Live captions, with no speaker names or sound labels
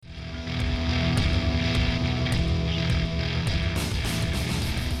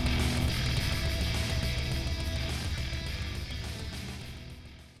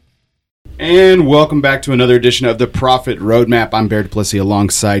And welcome back to another edition of the Profit Roadmap. I'm Baird Duplessis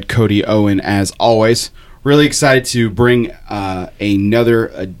alongside Cody Owen as always. Really excited to bring another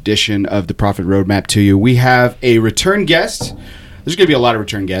edition of the Profit Roadmap to you. We have a return guest. There's going to be a lot of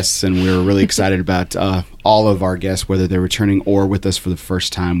return guests, and we're really excited about all of our guests, whether they're returning or with us for the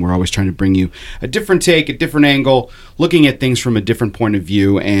first time. We're always trying to bring you a different take, a different angle, looking at things from a different point of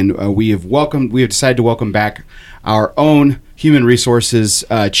view. And we have decided to welcome back our own human resources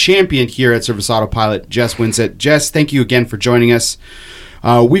champion here at Service Autopilot, Jess Winsett. Jess, thank you again for joining us.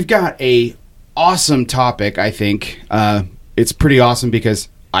 We've got a awesome topic, I think. It's pretty awesome because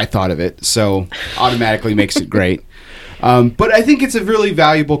I thought of it, so automatically makes it great. But I think it's a really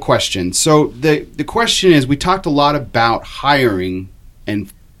valuable question. So the question is, we talked a lot about hiring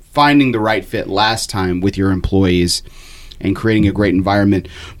and finding the right fit last time with your employees and creating a great environment.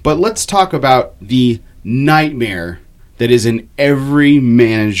 But let's talk about the nightmare that is in every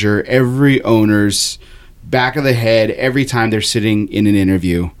manager, every owner's back of the head every time they're sitting in an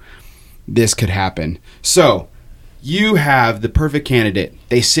interview. This could happen. So you have the perfect candidate.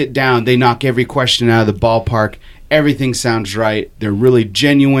 They sit down, they knock every question out of the ballpark. Everything sounds right. They're really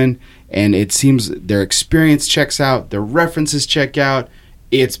genuine, and it seems their experience checks out. Their references check out.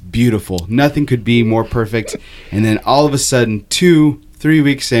 It's beautiful. Nothing could be more perfect. And then all of a sudden, 2-3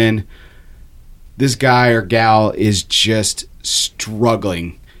 weeks in, this guy or gal is just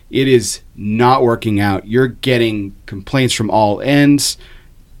struggling. It is not working out. You're getting complaints from all ends.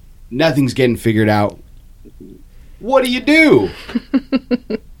 Nothing's getting figured out. What do you do?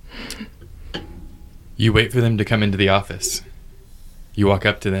 You wait for them to come into the office. You walk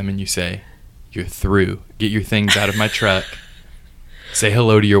up to them and you say, "You're through. Get your things out of my truck. Say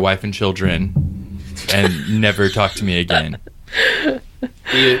hello to your wife and children, and never talk to me again."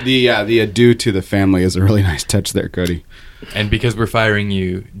 The adieu to the family is a really nice touch there, Cody. And because we're firing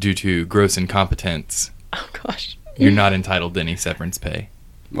you due to gross incompetence, oh gosh, you're not entitled to any severance pay.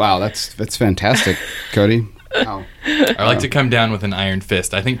 Wow, that's fantastic, Cody. Wow. I like to come down with an iron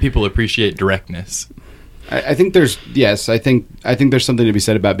fist. I think people appreciate directness. I think there's I think there's something to be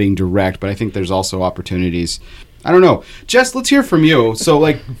said about being direct, but I think there's also opportunities. I don't know, Jess. Let's hear from you. So,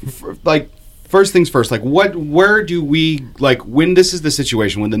 first things first. Where do we when this is the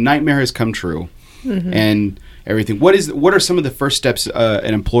situation when the nightmare has come true, and everything? What are some of the first steps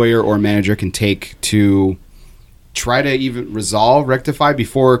an employer or manager can take to try to even rectify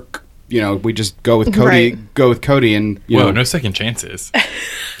before? We just go with Cody. Right. Go with Cody, and no second chances.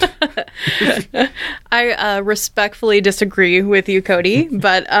 I respectfully disagree with you, Cody,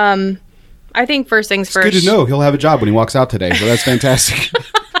 but I think first things first. It's good to know he'll have a job when he walks out today, so that's fantastic.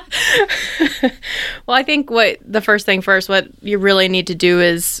 Well, I think what you really need to do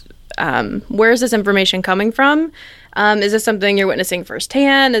is, where is this information coming from? Is this something you're witnessing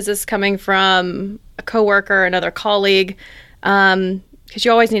firsthand? Is this coming from a coworker, another colleague? Because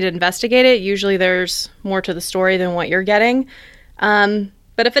you always need to investigate it. Usually there's more to the story than what you're getting.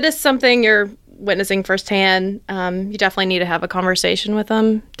 But if it is something you're witnessing firsthand, you definitely need to have a conversation with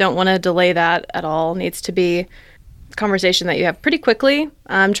them. Don't want to delay that at all. It needs to be a conversation that you have pretty quickly.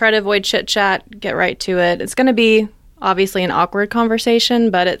 Try to avoid chit-chat, get right to it. It's going to be obviously an awkward conversation,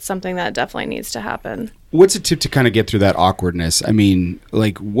 but it's something that definitely needs to happen. What's a tip to kind of get through that awkwardness? I mean,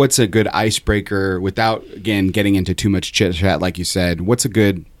 what's a good icebreaker without, again, getting into too much chit-chat, like you said? What's a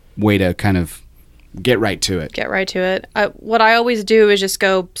good way to kind of get right to it? Get right to it. What I always do is just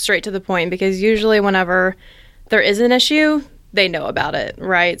go straight to the point, because usually whenever there is an issue, they know about it,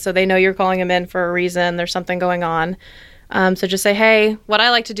 right? So they know you're calling them in for a reason. There's something going on. So just say, hey, what I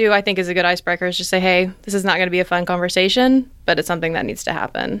like to do, I think is a good icebreaker, is just say, hey, this is not going to be a fun conversation, but it's something that needs to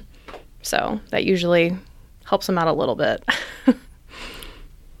happen. So that usually helps them out a little bit.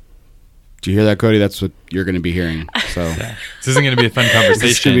 Do you hear that, Cody? That's what you're going to be hearing. So yeah. This isn't going to be a fun conversation.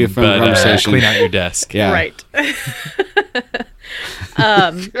 It's going to be a fun conversation. Clean out your desk. Yeah. Right.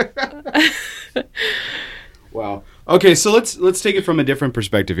 Wow. Okay, so let's take it from a different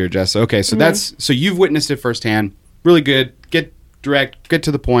perspective here, Jess. Okay, so so you've witnessed it firsthand. Really good. Get direct. Get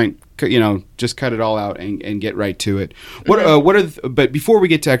to the point. Just cut it all out and get right to it. But before we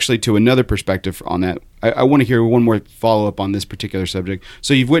get to another perspective on that, I want to hear one more follow up on this particular subject.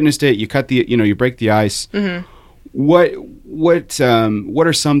 So you've witnessed it. You cut you break the ice. Mm-hmm. What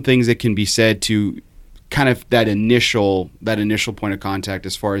are some things that can be said to kind of that initial point of contact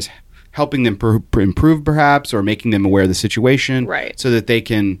as far as helping them improve, perhaps, or making them aware of the situation, right? So that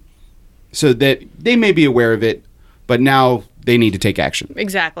they may be aware of it, but now they need to take action.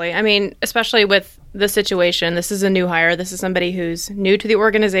 Exactly. I mean, especially with the situation, this is a new hire. This is somebody who's new to the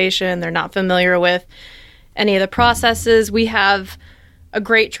organization. They're not familiar with any of the processes. We have a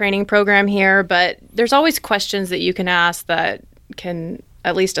great training program here, but there's always questions that you can ask that can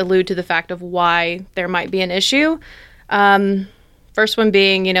at least allude to the fact of why there might be an issue. First one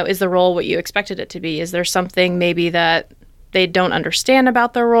being, is the role what you expected it to be? Is there something maybe that they don't understand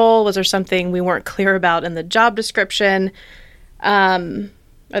about the role? Was there something we weren't clear about in the job description? Are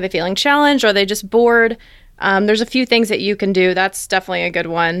they feeling challenged? Are they just bored? There's a few things that you can do. That's definitely a good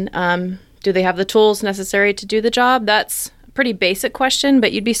one. Do they have the tools necessary to do the job? That's a pretty basic question,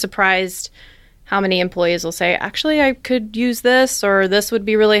 but you'd be surprised how many employees will say, actually, I could use this, or this would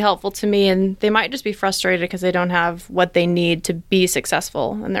be really helpful to me. And they might just be frustrated because they don't have what they need to be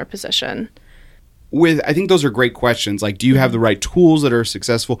successful in their position. I think those are great questions. Like, do you have the right tools that are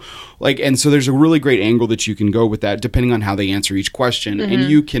successful? And so there's a really great angle that you can go with that, depending on how they answer each question. And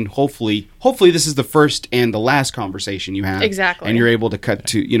you can hopefully this is the first and the last conversation you have. Exactly. And you're able to cut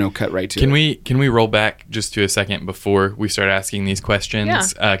right to it. Can we roll back just to a second before we start asking these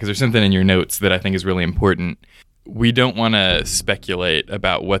questions? Yeah. Because there's something in your notes that I think is really important. We don't want to speculate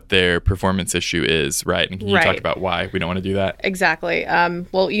about what their performance issue is, right? And can you talk about why we don't want to do that? Exactly.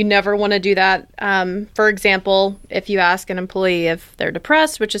 Well, you never want to do that. For example, if you ask an employee if they're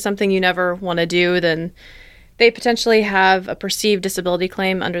depressed, which is something you never want to do, then they potentially have a perceived disability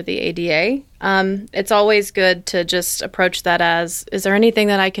claim under the ADA. It's always good to just approach that as, is there anything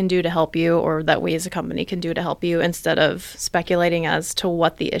that I can do to help you, or that we as a company can do to help you, instead of speculating as to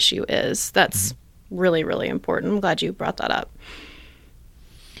what the issue is. That's really, really important. I'm glad you brought that up.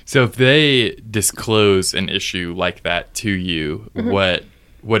 So if they disclose an issue like that to you, what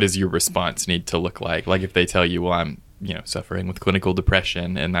does your response need to look like? Like if they tell you, well, I'm suffering with clinical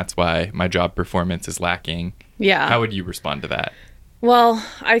depression and that's why my job performance is lacking. Yeah. How would you respond to that? Well,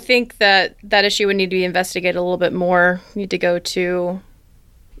 I think that issue would need to be investigated a little bit more. You need to go to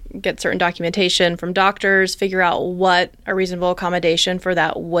get certain documentation from doctors, figure out what a reasonable accommodation for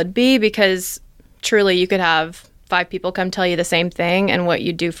that would be, because truly you could have 5 people come tell you the same thing, and what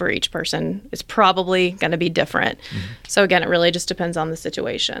you do for each person is probably going to be different. So again, it really just depends on the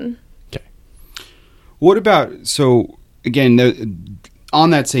situation. Okay. What about, so again, on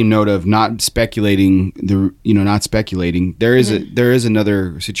that same note of not speculating, there is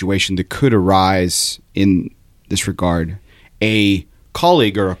another situation that could arise in this regard. A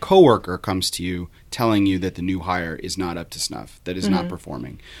colleague or a coworker comes to you telling you that the new hire is not up to snuff, that is not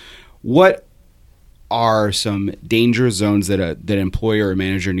performing. What are some danger zones that employer or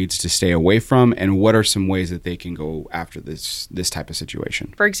manager needs to stay away from, and what are some ways that they can go after this type of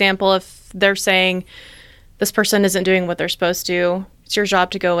situation? For example, if they're saying this person isn't doing what they're supposed to, it's your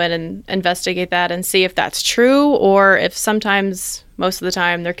job to go in and investigate that and see if that's true, or if sometimes, most of the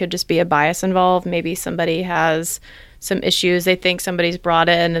time, there could just be a bias involved. Maybe somebody has some issues. They think somebody's brought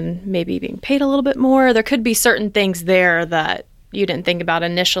in and maybe being paid a little bit more. There could be certain things there that you didn't think about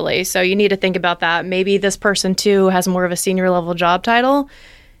initially. So you need to think about that. Maybe this person too has more of a senior level job title,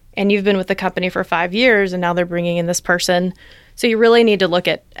 and you've been with the company for 5 years and now they're bringing in this person. So you really need to look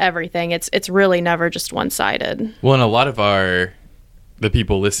at everything. It's really never just one-sided. Well, and a lot of the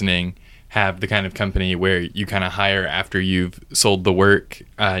people listening have the kind of company where you kind of hire after you've sold the work,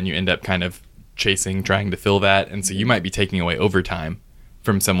 and you end up kind of trying to fill that. And so you might be taking away overtime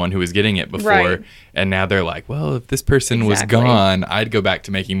from someone who was getting it before, right. And now they're like, well, if this person was gone, I'd go back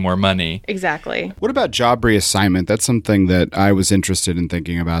to making more money. Exactly. What about job reassignment? That's something that I was interested in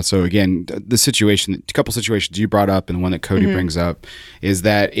thinking about. So again, a couple situations you brought up, and the one that Cody brings up is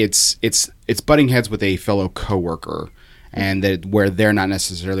that it's butting heads with a fellow coworker, and that where they're not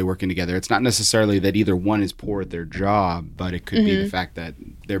necessarily working together. It's not necessarily that either one is poor at their job, but it could be the fact that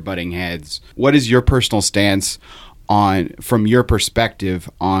they're butting heads. What is your personal stance from your perspective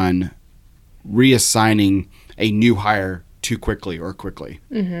on reassigning a new hire too quickly or quickly?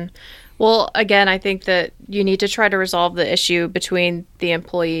 Well, again, I think that you need to try to resolve the issue between the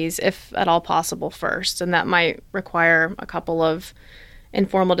employees, if at all possible, first. And that might require a couple of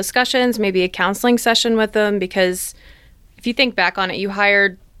informal discussions, maybe a counseling session with them, because if you think back on it, you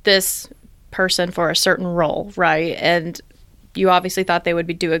hired this person for a certain role, right? And you obviously thought they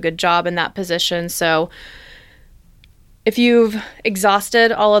would do a good job in that position. So if you've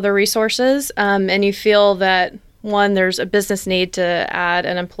exhausted all other resources, and you feel that, one, there's a business need to add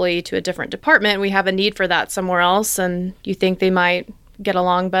an employee to a different department, we have a need for that somewhere else, and you think they might get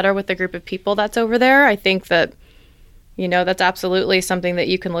along better with the group of people that's over there, I think that, that's absolutely something that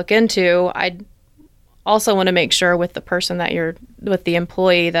you can look into. I'd also want to make sure with the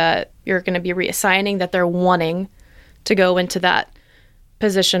employee that you're going to be reassigning, that they're wanting to go into that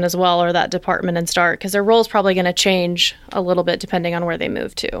position as well, or that department, and start, because their role is probably going to change a little bit depending on where they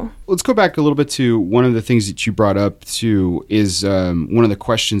move to. Let's go back a little bit to one of the things that you brought up too is one of the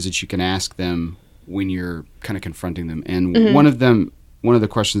questions that you can ask them when you're kind of confronting them. And one of the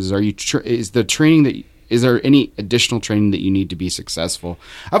questions is, is there any additional training that you need to be successful?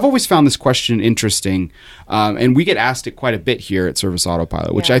 I've always found this question interesting, and we get asked it quite a bit here at Service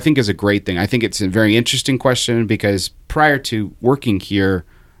Autopilot, which I think is a great thing. I think it's a very interesting question because prior to working here,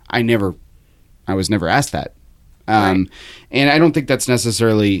 I was never asked that. And I don't think that's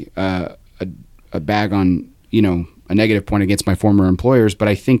necessarily a bag on, a negative point against my former employers, but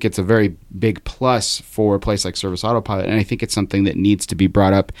I think it's a very big plus for a place like Service Autopilot, and I think it's something that needs to be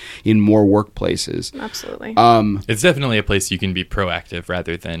brought up in more workplaces. Absolutely. It's definitely a place you can be proactive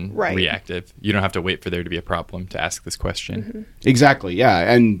rather than reactive. You don't have to wait for there to be a problem to ask this question. Exactly,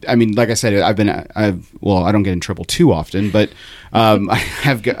 yeah. And I mean, like I said, I don't get in trouble too often, but I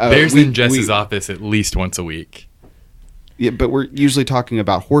have... Bear's in Jess's office at least once a week. Yeah, but we're usually talking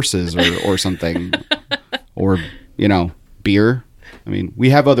about horses or something, or... beer. I mean,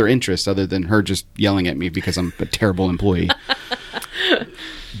 we have other interests other than her just yelling at me because I'm a terrible employee.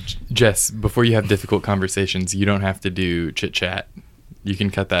 Jess, before you have difficult conversations, you don't have to do chit chat. You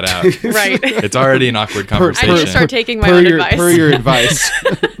can cut that out. Right. It's already an awkward conversation. I need to start taking my own advice. Per your advice.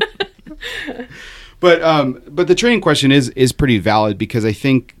 But the training question is pretty valid because I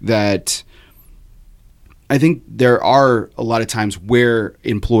think there are a lot of times where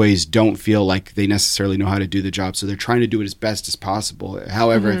employees don't feel like they necessarily know how to do the job, so they're trying to do it as best as possible.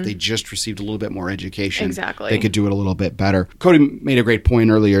 However, if they just received a little bit more education, they could do it a little bit better. Cody made a great point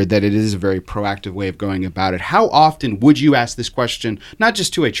earlier that it is a very proactive way of going about it. How often would you ask this question, not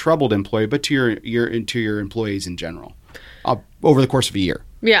just to a troubled employee, but to your employees in general, over the course of a year?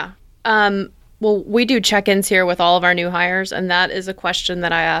 Yeah. Well, we do check-ins here with all of our new hires, and that is a question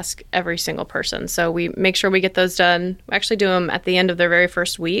that I ask every single person. So we make sure we get those done. We actually do them at the end of their very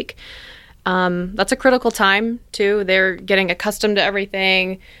first week. That's a critical time, too. They're getting accustomed to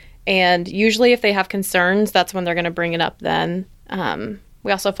everything, and usually if they have concerns, that's when they're going to bring it up then.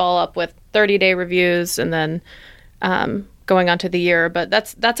 We also follow up with 30-day reviews and then going on to the year. But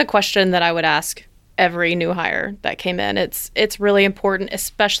that's a question that I would ask every new hire that came in. It's really important,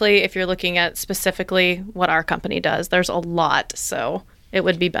 especially if you're looking at specifically what our company does. There's a lot, so it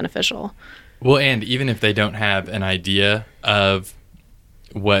would be beneficial. Well, and even if they don't have an idea of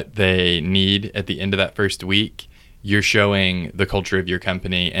what they need at the end of that first week, you're showing the culture of your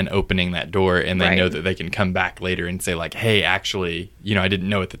company and opening that door, and they know that they can come back later and say like, hey, actually, I didn't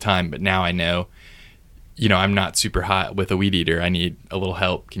know at the time, but now I know. I'm not super hot with a weed eater. I need a little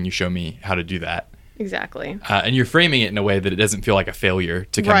help. Can you show me how to do that? Exactly. And you're framing it in a way that it doesn't feel like a failure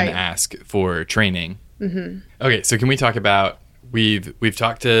to come and ask for training. Okay, so can we talk about, we've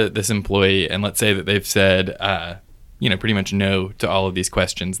talked to this employee, and let's say that they've said, pretty much no to all of these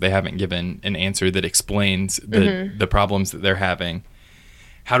questions. They haven't given an answer that explains the problems that they're having.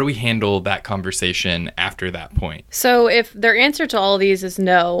 How do we handle that conversation after that point? So if their answer to all of these is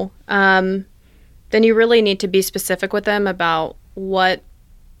no, then you really need to be specific with them about what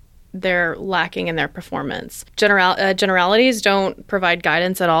they're lacking in their performance. Generalities don't provide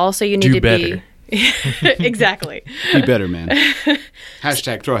guidance at all, so you need to be... Exactly. Be better, man. Throw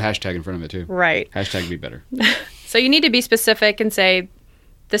a hashtag in front of it, too. Right. Hashtag be better. So you need to be specific and say,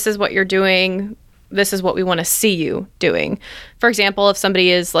 this is what you're doing, this is what we want to see you doing. For example, if somebody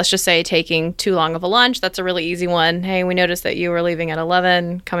is, let's just say, taking too long of a lunch, that's a really easy one. Hey, we noticed that you were leaving at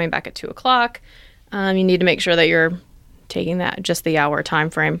 11, coming back at 2 o'clock. You need to make sure that you're taking that just the hour time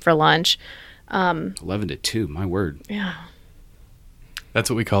frame for lunch. 11 to 2, my word. Yeah. That's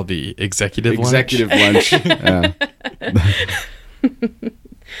what we call the executive lunch.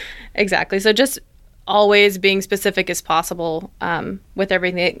 Exactly. So just always being specific as possible with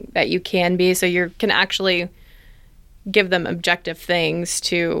everything that you can be, so you can actually give them objective things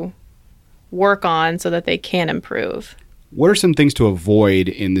to work on so that they can improve. What are some things to avoid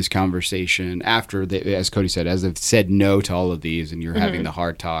in this conversation after, as Cody said, as they've said no to all of these and you're having the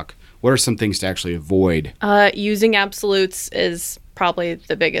hard talk? What are some things to actually avoid? Using absolutes is probably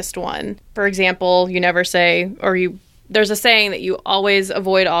the biggest one. For example, you never say, there's a saying that you always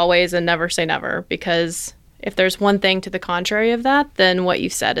avoid always and never say never, because if there's one thing to the contrary of that, then what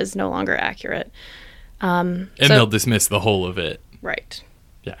you've said is no longer accurate. And they'll dismiss the whole of it. Right.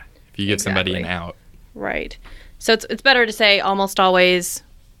 Yeah. If you give somebody an out. Right. So it's better to say almost always,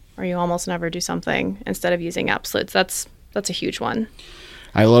 or you almost never do something, instead of using absolutes. That's a huge one.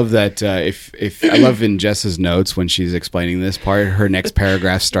 I love that. If I love in Jess's notes when she's explaining this part, her next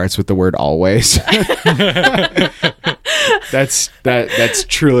paragraph starts with the word always. That's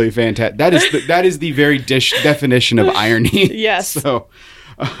truly fantastic. That is the very definition of irony. Yes. So,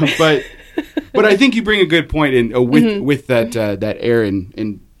 but I think you bring a good point in with that error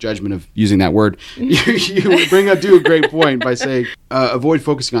in judgment of using that word. You bring up a great point by saying avoid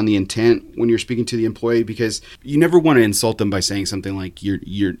focusing on the intent when you're speaking to the employee, because you never want to insult them by saying something like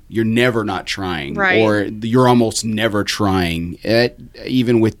you're never not trying, right, or you're almost never trying.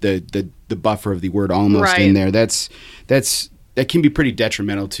 Even with the buffer of the word almost right in there, that can be pretty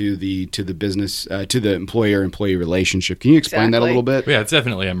detrimental to the business, to the employer-employee relationship. Can you explain that a little bit? Yeah, it's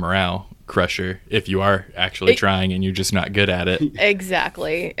definitely a morale crusher if you are actually trying and you're just not good at it.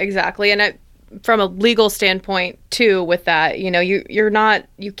 Exactly. And from a legal standpoint too, with that,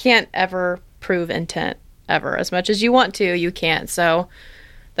 you can't ever prove intent ever. As much as you want to, you can't. So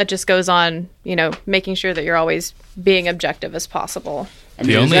that just goes on, making sure that you're always being objective as possible.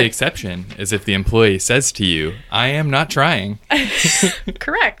 The only exception is if the employee says to you, "I am not trying."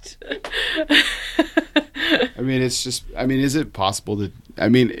 Correct. Is it possible that,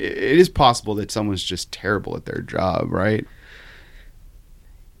 it is possible that someone's just terrible at their job, right?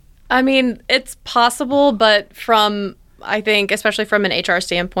 It's possible, but I think, especially from an HR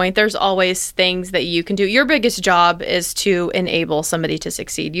standpoint, there's always things that you can do. Your biggest job is to enable somebody to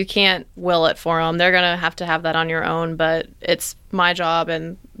succeed. You can't will it for them. They're going to have that on your own, but it's my job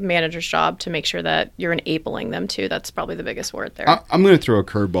and manager's job to make sure that you're enabling them to. That's probably the biggest word there. I'm going to throw a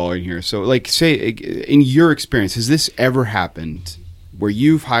curveball in here. So, say, in your experience, has this ever happened where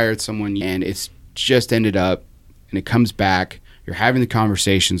you've hired someone and it's just ended up and it comes back, you're having the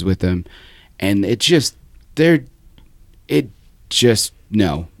conversations with them, and they just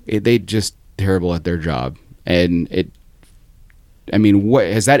terrible at their job, and what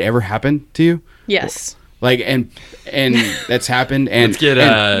has that ever happened to you? Yes. And that's happened. And let's get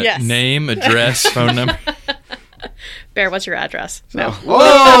yes. Name, address, phone number. Bear, what's your address? No.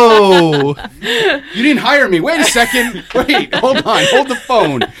 Whoa! You didn't hire me. Wait a second. Wait, hold on. Hold the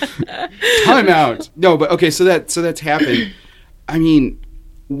phone. Time out. No, but okay. So that's happened.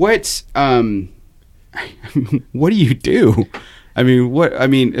 What do you do?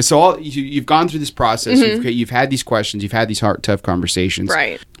 So you've gone through this process. Mm-hmm. You've had these questions. You've had these hard, tough conversations.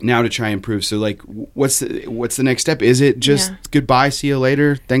 Right. Now to try and improve. So, what's the next step? Is it just goodbye, see you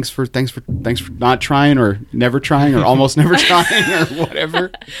later? Thanks for not trying, or never trying, or almost never trying, or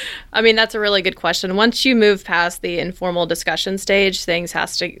whatever? That's a really good question. Once you move past the informal discussion stage, things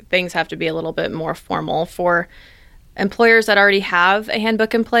have to be a little bit more formal for employers that already have a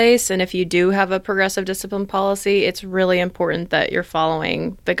handbook in place. And if you do have a progressive discipline policy, it's really important that you're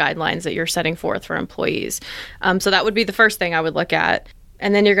following the guidelines that you're setting forth for employees. So that would be the first thing I would look at.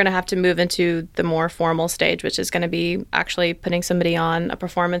 And then you're going to have to move into the more formal stage, which is going to be actually putting somebody on a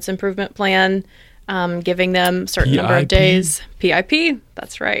performance improvement plan, giving them a certain number of days. PIP,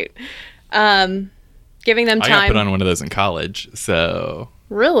 that's right. Giving them time. I got put on one of those in college, so...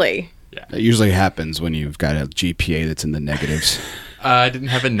 Really? Yeah. That usually happens when you've got a GPA that's in the negatives. I didn't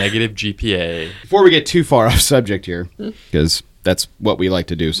have a negative GPA. Before we get too far off subject here, because that's what we like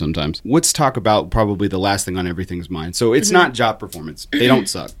to do sometimes, let's talk about probably the last thing on everything's mind. So it's not job performance. They don't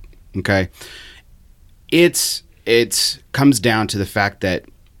suck, okay? It comes down to the fact that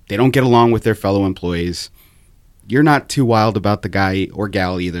they don't get along with their fellow employees. You're not too wild about the guy or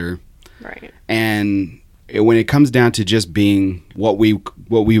gal either. Right. And when it comes down to just being what we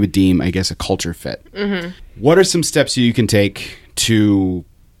would deem, I guess, a culture fit, what are some steps you can take to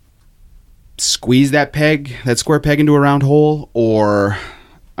squeeze that square peg into a round hole, or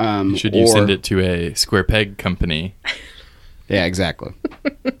should you send it to a square peg company? Yeah, exactly.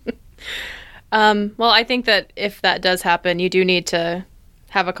 Well, I think that if that does happen, you do need to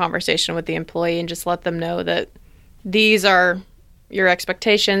have a conversation with the employee and just let them know that these are your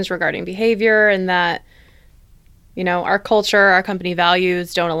expectations regarding behavior, and that our culture, our company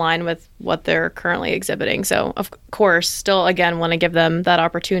values don't align with what they're currently exhibiting. So, of course, still, again, want to give them that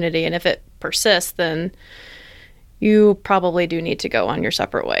opportunity. And if it persists, then you probably do need to go on your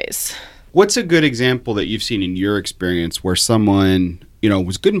separate ways. What's a good example that you've seen in your experience where someone,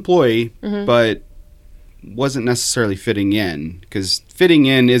 was a good employee, but wasn't necessarily fitting in? Because fitting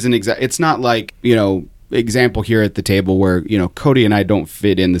in isn't it's not like, example here at the table where, Cody and I don't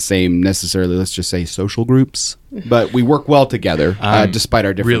fit in the same necessarily, let's just say, social groups, but we work well together despite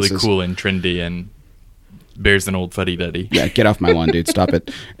our differences. Really cool and trendy, and Bear's an old fuddy-duddy. Yeah, get off my lawn, dude. Stop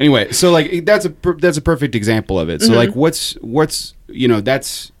it. Anyway, so that's a perfect example of it. So what's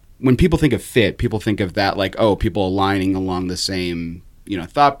that's when people think of fit, people think of that like, oh, people aligning along the same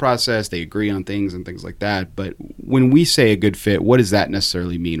thought process, they agree on things and things like that. But when we say a good fit, what does that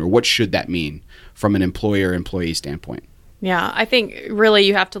necessarily mean, or what should that mean from an employer-employee standpoint? Yeah, I think really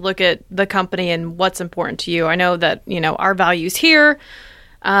you have to look at the company and what's important to you. I know that, our values here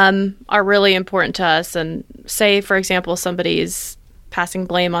are really important to us. And say, for example, somebody's passing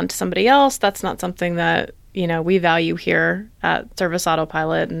blame onto somebody else. That's not something that, we value here at Service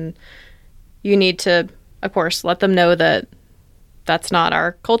Autopilot. And you need to, of course, let them know that that's not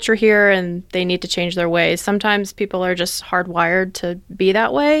our culture here and they need to change their ways. Sometimes people are just hardwired to be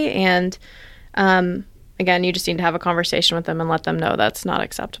that way. And again, you just need to have a conversation with them and let them know that's not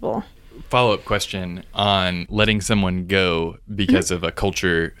acceptable. Follow-up question on letting someone go because of a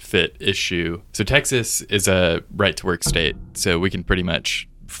culture fit issue. So Texas is a right-to-work state, so we can pretty much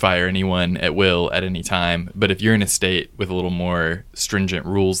fire anyone at will at any time. But if you're in a state with a little more stringent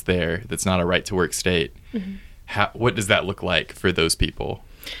rules there that's not a right-to-work state, what does that look like for those people?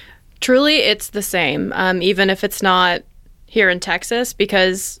 Truly, it's the same, even if it's not here in Texas,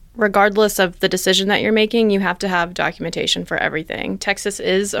 because regardless of the decision that you're making, you have to have documentation for everything. Texas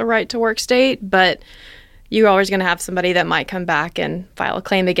is a right-to-work state, but you're always going to have somebody that might come back and file a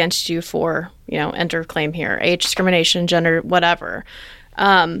claim against you for, enter claim here, age discrimination, gender, whatever.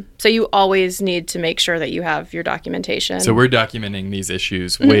 So you always need to make sure that you have your documentation. So we're documenting these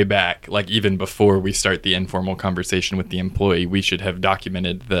issues way back, like even before we start the informal conversation with the employee, we should have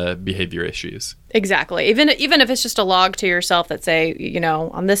documented the behavior issues. Exactly. Even if it's just a log to yourself that say,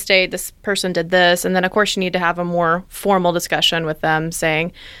 on this date, this person did this. And then, of course, you need to have a more formal discussion with them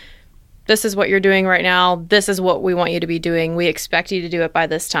saying, this is what you're doing right now. This is what we want you to be doing. We expect you to do it by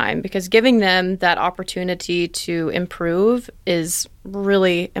this time, because giving them that opportunity to improve is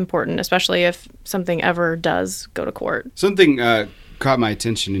really important, especially if something ever does go to court. Something caught my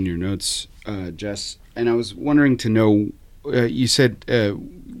attention in your notes, Jess, and I was wondering to know, you said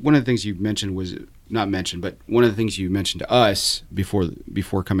one of the things you mentioned was, not mentioned, but one of the things you mentioned to us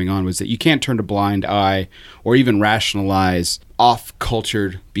before coming on was that you can't turn a blind eye or even rationalize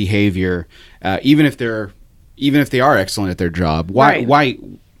off-cultured behavior, even if they are excellent at their job. Why?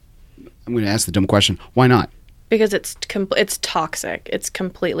 I'm going to ask the dumb question. Why not? Because it's toxic. It's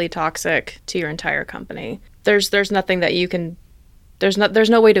completely toxic to your entire company. There's nothing that you can. There's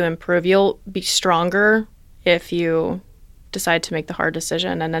no way to improve. You'll be stronger if you decide to make the hard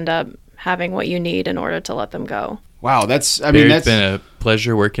decision and end up having what you need in order to let them go. Wow, that's been a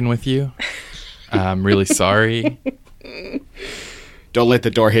pleasure working with you. I'm really sorry. Don't let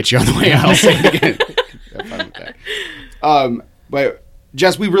the door hit you on the way out. I'll say it again. Have fun with that. But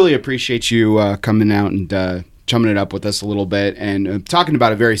Jess, we really appreciate you coming out and chumming it up with us a little bit and talking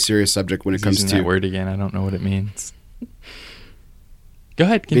about a very serious subject when it comes to that word again. I don't know what it means. Go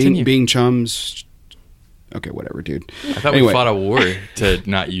ahead, continue. Being chums. Okay, whatever, dude. I thought we fought a war to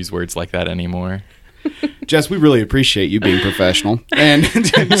not use words like that anymore. Jess, we really appreciate you being professional and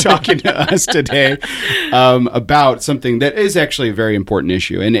talking to us today about something that is actually a very important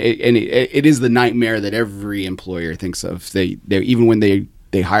issue, and it is the nightmare that every employer thinks of. They even when they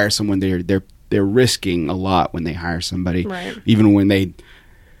hire someone, they're risking a lot when they hire somebody, right. Even when they.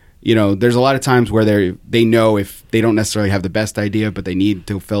 There's a lot of times where they know if they don't necessarily have the best idea, but they need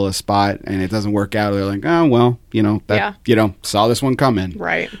to fill a spot and it doesn't work out. They're like, oh, well, saw this one coming.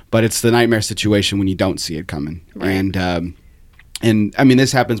 Right. But it's the nightmare situation when you don't see it coming. Right. And I mean,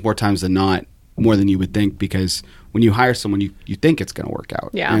 this happens more times than not, more than you would think, because when you hire someone, you think it's going to work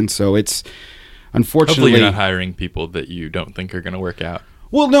out. Yeah. And so it's, unfortunately. Hopefully you're not hiring people that you don't think are going to work out.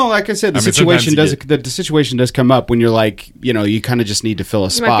 Well, no, like I said, the situation does come up when you're like, you kind of just need to fill a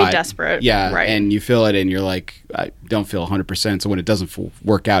spot. You might be desperate. Yeah, right. And you fill it and you're like, I don't feel 100%. So when it doesn't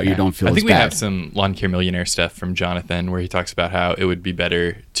work out, you don't feel as bad. I think we have some Lawn Care Millionaire stuff from Jonathan where he talks about how it would be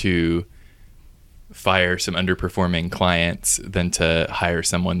better to fire some underperforming clients than to hire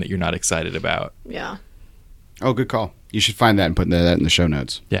someone that you're not excited about. Yeah. Oh, good call. You should find that and put that in the show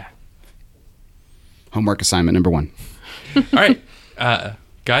notes. Yeah. Homework assignment number 1. All right.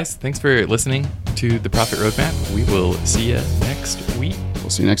 Guys, thanks for listening to The Profit Roadmap. We will see you next week. We'll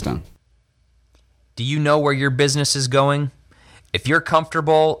see you next time. Do you know where your business is going? If you're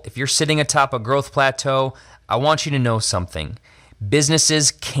comfortable, if you're sitting atop a growth plateau, I want you to know something.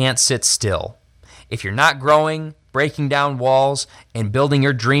 Businesses can't sit still. If you're not growing, breaking down walls, and building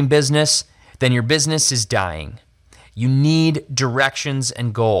your dream business, then your business is dying. You need directions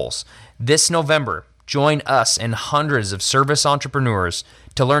and goals. This November, join us and hundreds of service entrepreneurs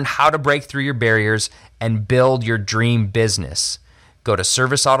to learn how to break through your barriers and build your dream business. Go to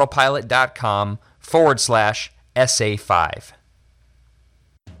serviceautopilot.com/SA5.